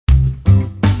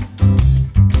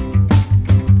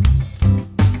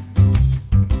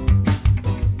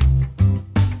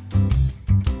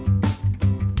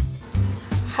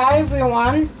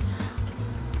everyone,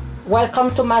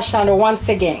 welcome to my channel once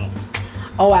again.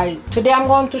 Alright, today I'm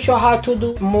going to show how to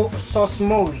do sauce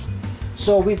morue.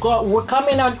 So we're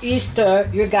coming on Easter.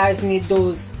 You guys need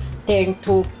those things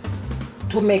to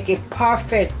make a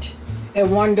perfect, a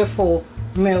wonderful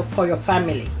meal for your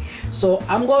family. So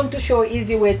I'm going to show an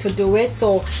easy way to do it.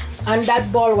 So on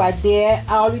that bowl right there,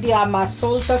 I already have my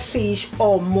salted fish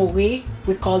or morue.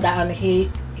 We call that on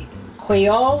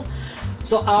Creole.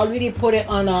 So I already put it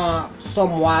on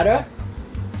some water.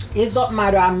 It doesn't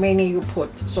matter how many you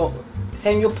put. So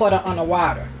then you put it on the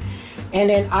water. And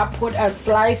then I put a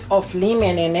slice of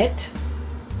lemon in it.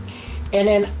 And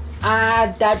then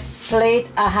at that plate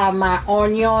I have my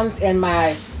onions and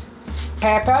my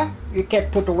pepper. You can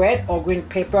put red or green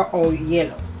pepper or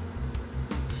yellow.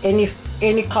 Any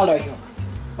color you want.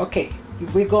 Okay,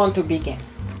 we're going to begin.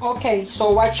 Okay,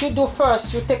 so what you do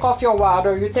first, you take off your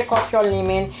water, you take off your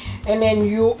lemon, and then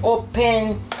you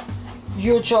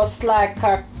just like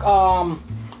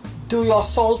do your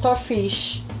salted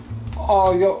fish,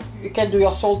 or you can do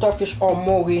your salted fish or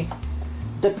morue,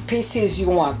 the pieces you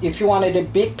want. If you wanted a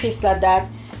big piece like that,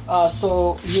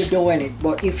 so you're doing it.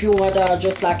 But if you want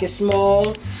just like a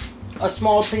small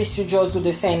piece, you just do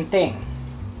the same thing.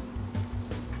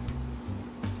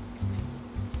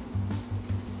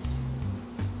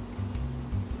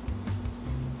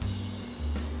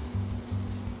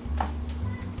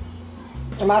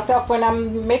 Myself, when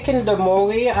I'm making the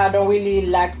morue, I don't really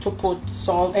like to put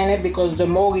salt in it because the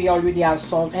morue already has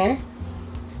salt in.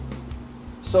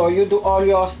 So you do all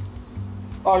your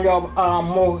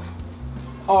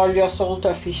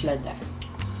salted fish like that.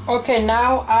 Okay,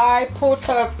 now I put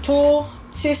 2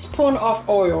 teaspoons of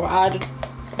oil. I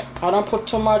don't put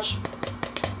too much.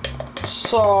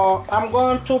 So I'm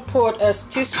going to put a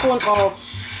teaspoon of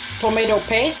tomato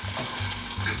paste.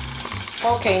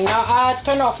 Okay, now I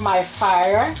turn off my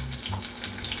fire.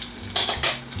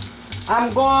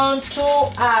 I'm going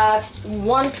to add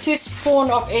 1 teaspoon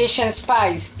of Asian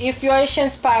spice. If your Asian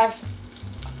spice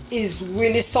is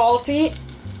really salty,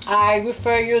 I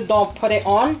refer you don't put it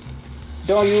on.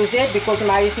 Don't use it because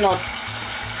mine is not.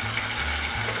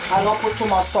 I don't put too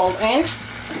much salt in.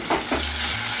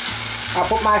 I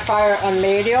put my fire on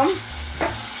medium.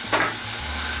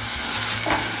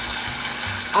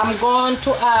 I'm going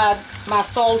to add my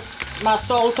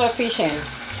salted fish in.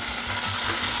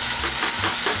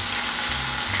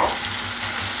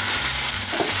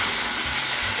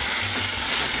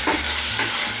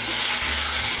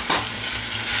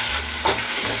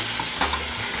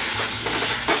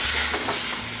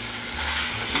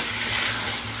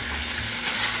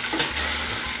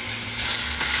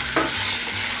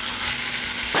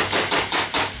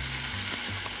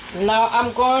 Now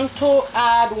I'm going to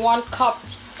add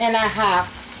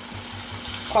 1.5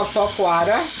 cups of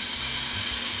water.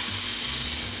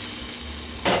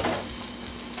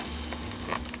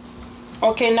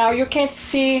 Okay, now you can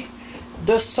see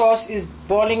the sauce is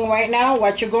boiling right now.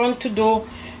 What you're going to do,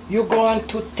 you're going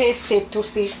to taste it to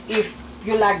see if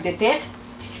you like the taste.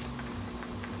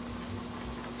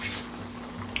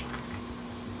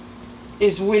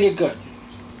 It's really good.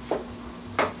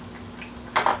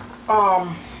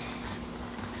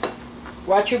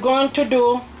 What you're going to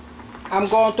do, I'm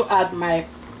going to add my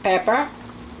pepper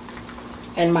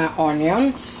and my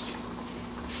onions.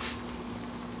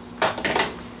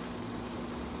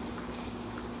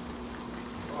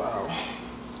 Wow.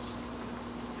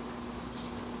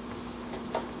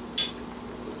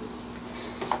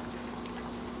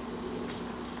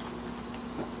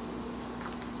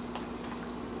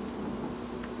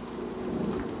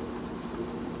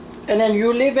 And then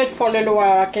you leave it for a little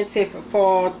while. I can say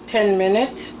for 10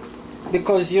 minutes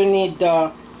because you need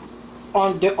the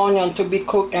onion to be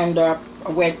cooked and the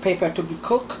red pepper to be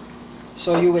cooked.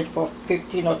 So you wait for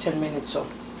 15 or 10 minutes. So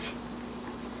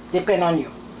depend on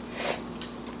you.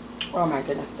 Oh my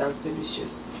goodness, that's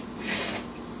delicious.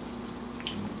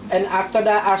 And after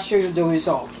that, I'll show you the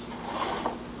result.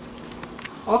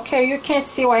 Okay, you can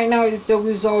see right now is the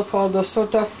result for the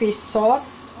salted fish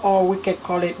sauce, or we can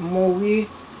call it morue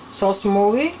sauce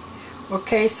morue.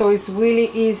 Okay, so it's really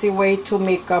easy way to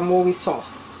make a morue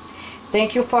sauce.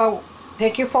 Thank you for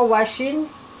watching.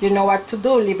 You know what to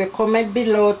do. Leave a comment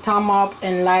below, thumb up,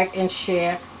 and like and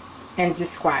share and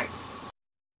subscribe.